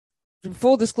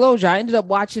full disclosure, I ended up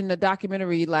watching the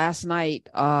documentary last night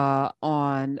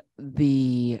on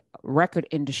the record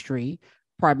industry,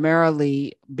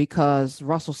 primarily because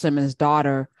Russell Simmons'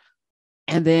 daughter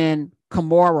and then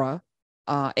Kimora,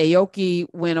 Aoki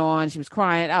went on. She was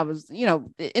crying. I was,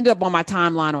 it ended up on my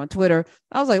timeline on Twitter.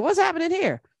 I was like, what's happening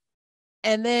here?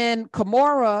 And then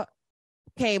Kimora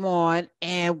came on,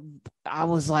 and I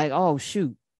was like, oh,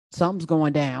 shoot, something's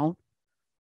going down.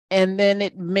 And then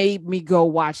it made me go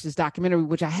watch this documentary,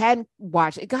 which I hadn't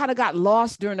watched. It kind of got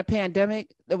lost during the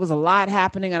pandemic. There was a lot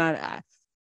happening, and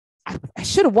I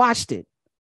should have watched it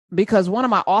because one of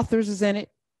my authors is in it.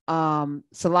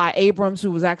 Salah Abrams,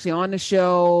 who was actually on the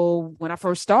show when I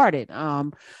first started. I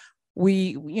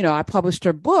published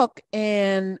her book,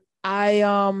 and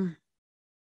I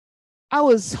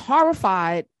was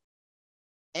horrified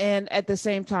and at the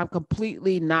same time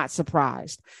completely not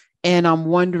surprised. And I'm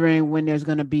wondering when there's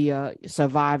going to be a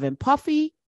Surviving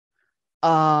Puffy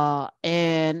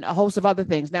and a host of other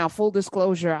things. Now, full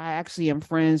disclosure, I actually am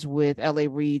friends with L.A.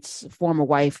 Reid's former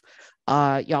wife.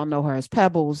 Y'all know her as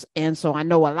Pebbles. And so I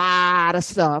know a lot of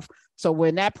stuff. So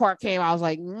when that part came, I was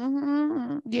like,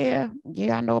 yeah,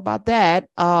 I know about that.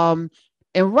 And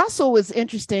Russell was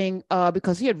interesting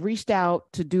because he had reached out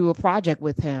to do a project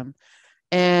with him.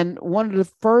 And one of the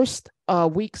first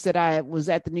weeks that I was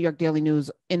at the New York Daily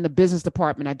News in the business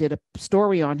department, I did a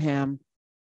story on him.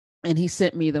 And he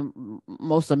sent me the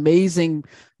most amazing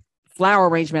flower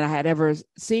arrangement I had ever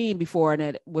seen before. And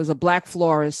it was a black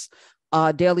florist,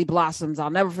 Daily Blossoms. I'll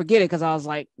never forget it because I was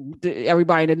like,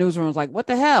 everybody in the newsroom was like, what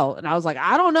the hell? And I was like,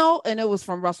 I don't know. And it was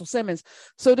from Russell Simmons.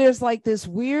 So there's like this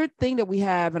weird thing that we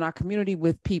have in our community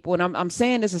with people. And I'm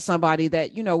saying this as somebody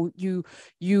that,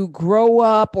 you grow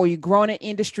up or you grow in an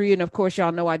industry. And of course,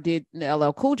 y'all know I did the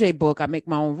LL Cool J book. I make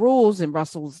my own rules, and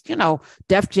Russell's,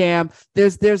 Def Jam.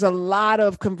 There's a lot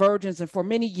of convergence. And for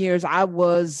many years, I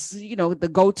was, the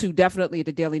go-to definitely at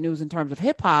the Daily News in terms of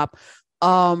hip hop.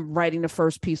 Writing the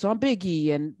first piece on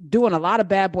Biggie and doing a lot of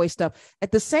bad boy stuff.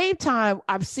 At the same time,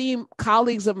 I've seen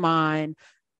colleagues of mine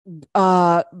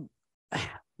want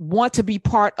to be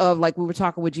part of, like we were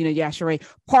talking with Gina Yashere,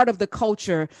 part of the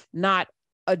culture, not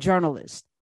a journalist,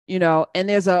 and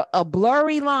there's a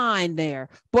blurry line there.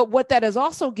 But what that has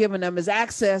also given them is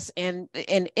access and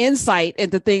insight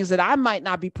into things that I might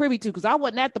not be privy to because I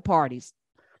wasn't at the parties.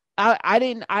 I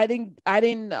didn't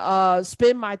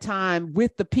spend my time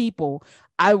with the people.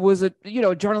 I was a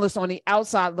journalist on the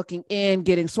outside looking in,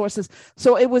 getting sources.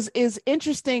 So is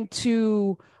interesting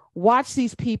to watch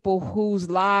these people whose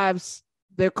lives,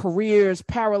 their careers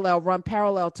run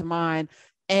parallel to mine,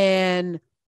 and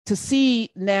to see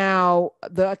now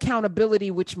the accountability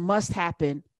which must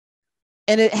happen.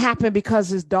 And it happened because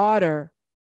his daughter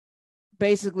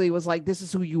basically was like, this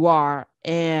is who you are,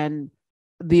 and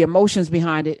the emotions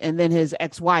behind it. And then his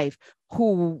ex-wife,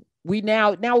 who we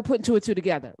now we're putting two and two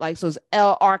together. Like, so it's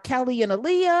R. Kelly and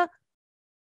Aaliyah,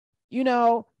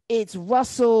 it's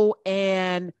Russell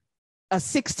and a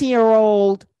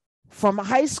 16-year-old from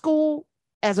high school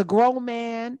as a grown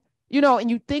man, and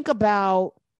you think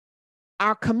about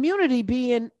our community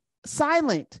being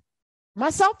silent,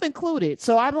 myself included.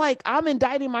 So I'm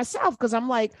indicting myself because I'm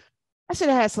like, I should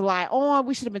have had Salah on.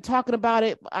 We should have been talking about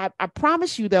it. I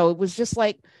promise you, though, it was just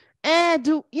like,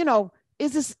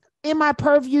 is this in my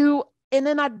purview? And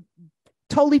then I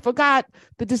totally forgot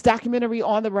that this documentary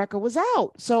On the Record was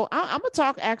out. So I'm going to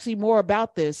talk actually more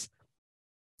about this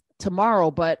tomorrow.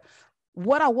 But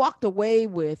what I walked away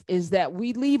with is that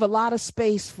we leave a lot of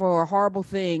space for horrible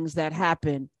things that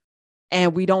happen,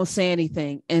 and we don't say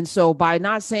anything. And so by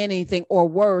not saying anything, or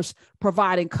worse,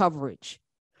 providing coverage,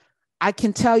 I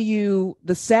can tell you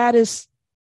the saddest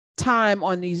time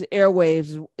on these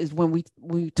airwaves is when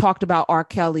we talked about R.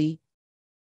 Kelly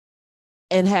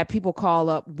and had people call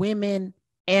up, women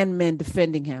and men,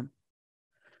 defending him.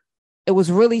 It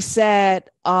was really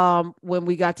sad when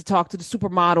we got to talk to the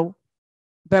supermodel,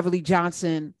 Beverly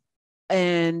Johnson,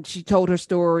 and she told her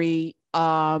story.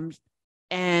 And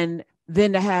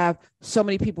then to have so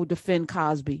many people defend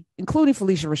Cosby, including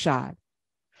Felicia Rashad.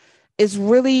 It's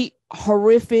really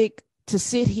horrific to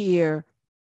sit here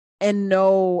and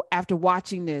know after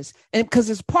watching this, and because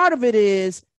it's part of it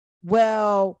is,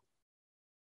 well,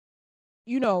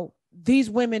 these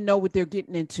women know what they're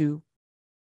getting into.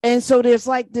 And so there's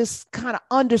like this kind of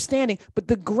understanding. But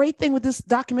the great thing with this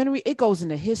documentary, it goes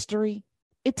into history.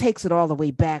 It takes it all the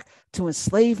way back to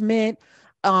enslavement.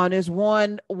 There's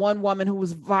one woman who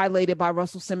was violated by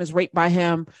Russell Simmons, raped by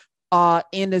him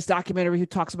in this documentary, who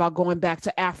talks about going back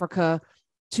to Africa,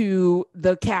 to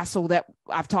the castle that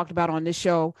I've talked about on this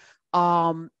show,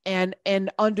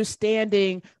 and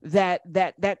understanding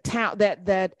that town,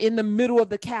 that in the middle of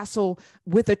the castle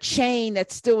with a chain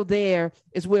that's still there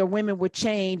is where women were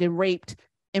chained and raped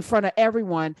in front of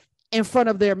everyone, in front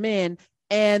of their men,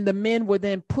 and the men were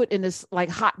then put in this like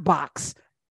hot box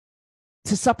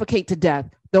to suffocate to death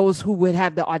those who would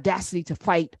have the audacity to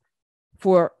fight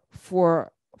for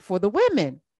the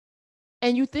women.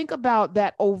 And you think about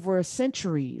that over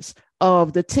centuries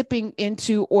of the tipping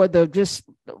into, or the just,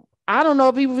 I don't know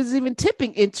if he was even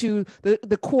tipping into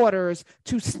the quarters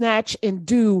to snatch and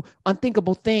do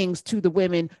unthinkable things to the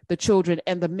women, the children,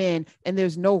 and the men. And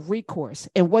there's no recourse.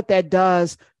 And what that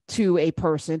does to a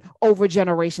person over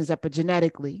generations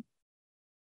epigenetically.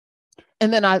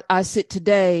 And then I sit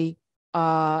today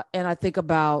and I think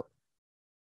about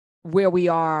where we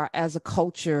are as a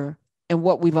culture and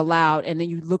what we've allowed. And then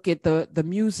you look at the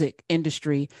music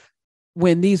industry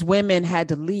when these women had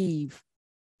to leave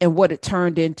and what it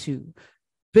turned into.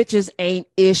 Bitches ain't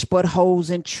ish but hoes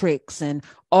and tricks and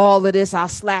all of this. I'll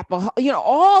slap a,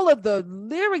 all of the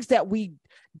lyrics that we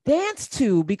dance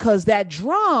to, because that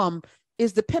drum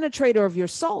is the penetrator of your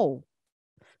soul.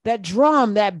 That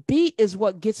drum, that beat is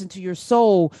what gets into your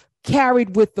soul,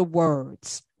 carried with the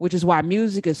words, which is why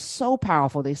music is so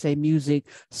powerful. They say music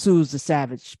soothes the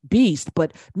savage beast,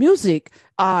 but music,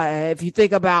 if you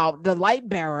think about the light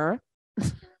bearer,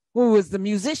 who was the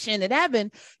musician in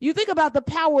heaven, you think about the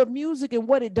power of music and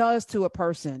what it does to a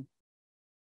person.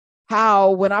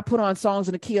 How when I put on songs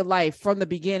in the key of life from the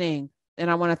beginning, and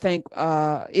I want to thank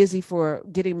Izzy for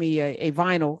getting me a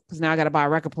vinyl, because now I got to buy a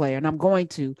record player, and I'm going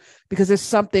to, because there's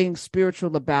something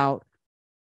spiritual about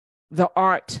the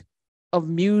art of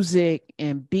music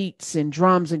and beats and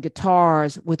drums and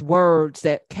guitars with words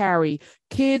that carry.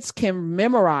 Kids can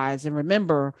memorize and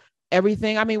remember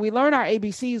everything. I mean, we learn our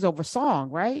ABCs over song,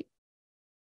 right?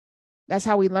 That's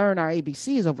how we learn our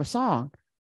ABCs, over song.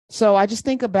 So I just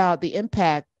think about the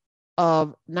impact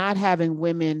of not having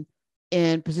women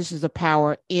in positions of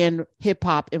power in hip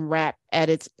hop and rap at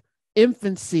its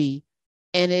infancy.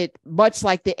 And it, much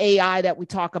like the AI that we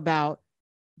talk about,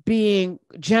 being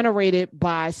generated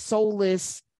by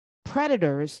soulless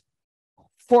predators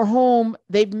for whom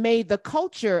they've made the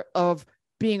culture of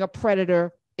being a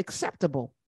predator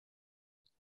acceptable.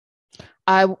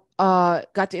 I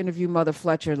got to interview Mother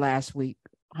Fletcher last week,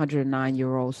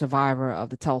 109-year-old survivor of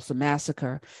the Tulsa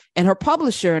massacre, and her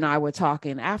publisher and I were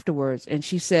talking afterwards, and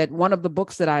she said one of the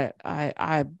books that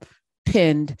I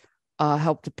penned,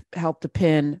 helped to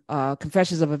pen,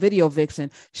 Confessions of a Video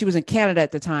Vixen. She was in Canada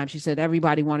at the time. She said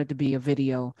everybody wanted to be a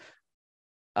video,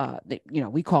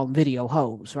 we call them video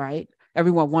hoes, right?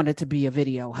 Everyone wanted to be a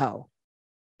video hoe.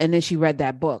 And then she read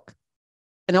that book.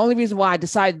 And the only reason why I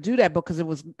decided to do that, because it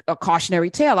was a cautionary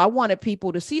tale. I wanted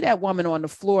people to see that woman on the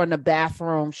floor in the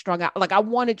bathroom, strung out. Like, I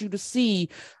wanted you to see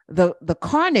the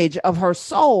carnage of her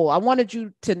soul. I wanted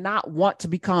you to not want to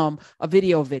become a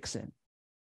video vixen.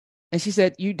 And she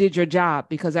said, you did your job,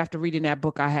 because after reading that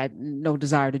book, I had no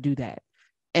desire to do that.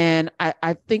 And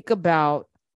I think about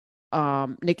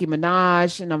Nicki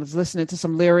Minaj, and I was listening to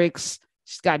some lyrics.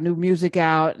 She's got new music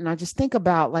out. And I just think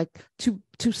about, like,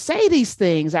 to say these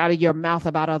things out of your mouth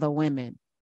about other women.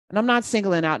 And I'm not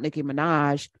singling out Nicki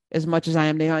Minaj as much as I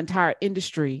am the entire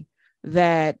industry,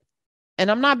 that,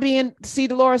 and I'm not being C.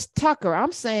 Dolores Tucker.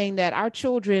 I'm saying that our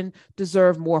children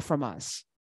deserve more from us.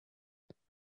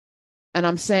 And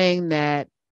I'm saying that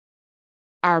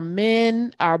our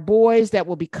men, our boys that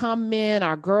will become men,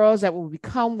 our girls that will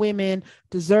become women,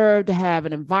 deserve to have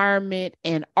an environment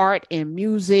and art and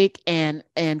music and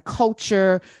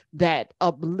culture that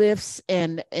uplifts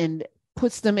and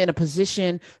puts them in a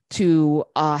position to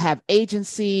have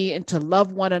agency and to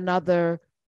love one another,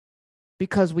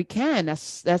 because we can.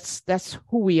 That's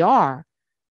who we are.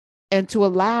 And to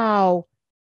allow,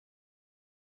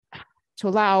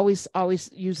 always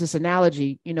use this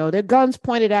analogy, their guns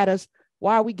pointed at us.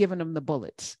 Why are we giving them the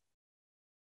bullets?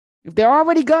 If there are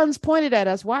already guns pointed at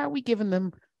us, why are we giving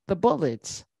them the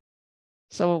bullets?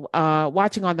 So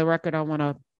watching On the Record, I want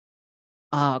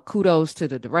to kudos to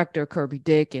the director, Kirby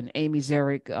Dick, and Amy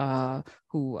Zarek,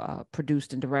 who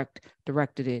produced and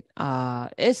directed it.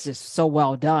 It's just so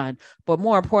well done, but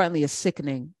more importantly, it's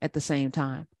sickening at the same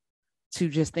time to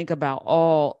just think about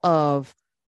all of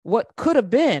what could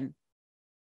have been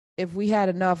if we had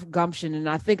enough gumption. And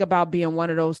I think about being one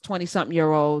of those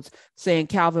 20-something-year-olds saying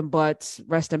Calvin Butts,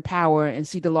 rest in power, and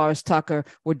C. Dolores Tucker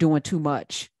were doing too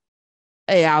much.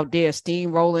 Hey, out there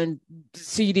steamrolling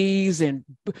CDs and,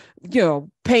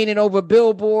 painting over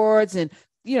billboards and,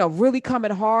 really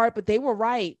coming hard. But they were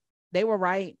right. They were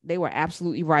right. They were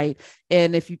absolutely right.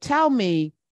 And if you tell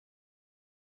me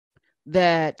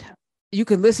that you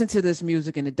can listen to this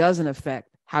music and it doesn't affect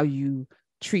how you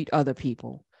treat other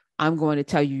people, I'm going to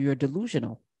tell you you're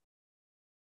delusional.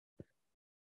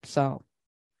 So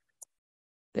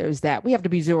there's that. We have to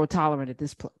be zero tolerant at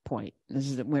this point.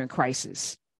 We're in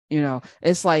crisis.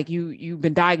 It's like you've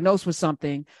been diagnosed with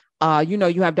something.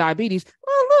 You have diabetes.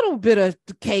 Well, a little bit of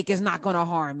cake is not going to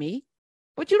harm me,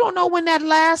 but you don't know when that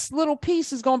last little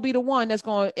piece is going to be the one that's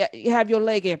going to have your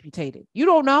leg amputated. You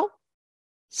don't know.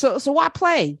 So why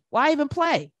play? Why even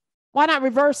play? Why not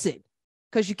reverse it?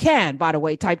 Because you can, by the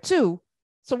way, type 2.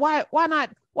 So why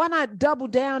not double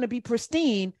down and be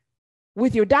pristine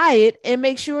with your diet and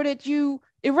make sure that you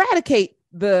eradicate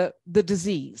the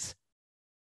disease?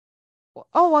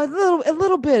 Oh, a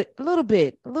little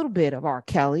bit of R.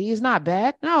 Kelly is not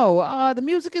bad. No, the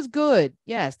music is good.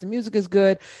 Yes, the music is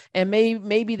good, and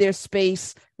maybe there's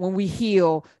space when we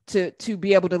heal to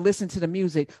be able to listen to the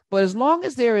music. But as long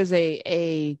as there is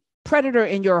a predator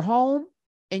in your home,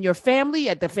 in your family,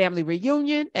 at the family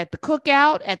reunion, at the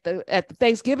cookout, at the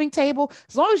Thanksgiving table,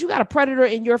 as long as you got a predator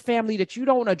in your family that you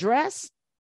don't address,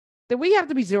 then we have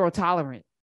to be zero tolerant.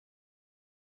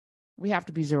 We have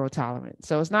to be zero tolerant.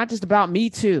 So it's not just about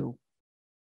Me Too.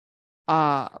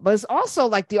 But it's also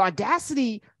like the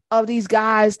audacity of these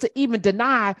guys to even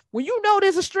deny when you know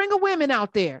there's a string of women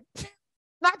out there,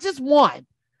 not just one.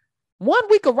 One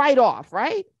we could write off,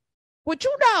 right? But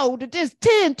you know that there's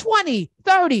 10, 20,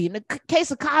 30. In the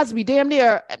case of Cosby, damn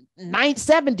near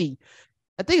 970.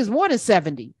 I think it's more than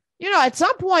 70. At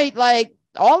some point, like,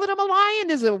 all of them are lying.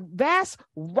 There's a vast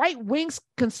right-wing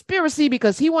conspiracy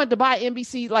because he wanted to buy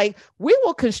NBC. Like, we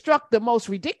will construct the most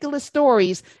ridiculous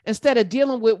stories instead of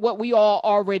dealing with what we all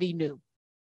already knew.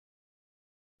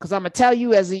 Because I'm going to tell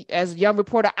you, as a young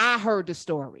reporter, I heard the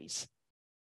stories.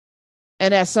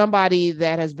 And as somebody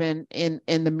that has been in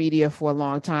the media for a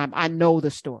long time, I know the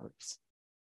stories.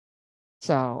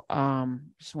 So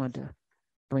just wanted to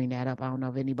bring that up. I don't know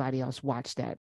if anybody else watched that.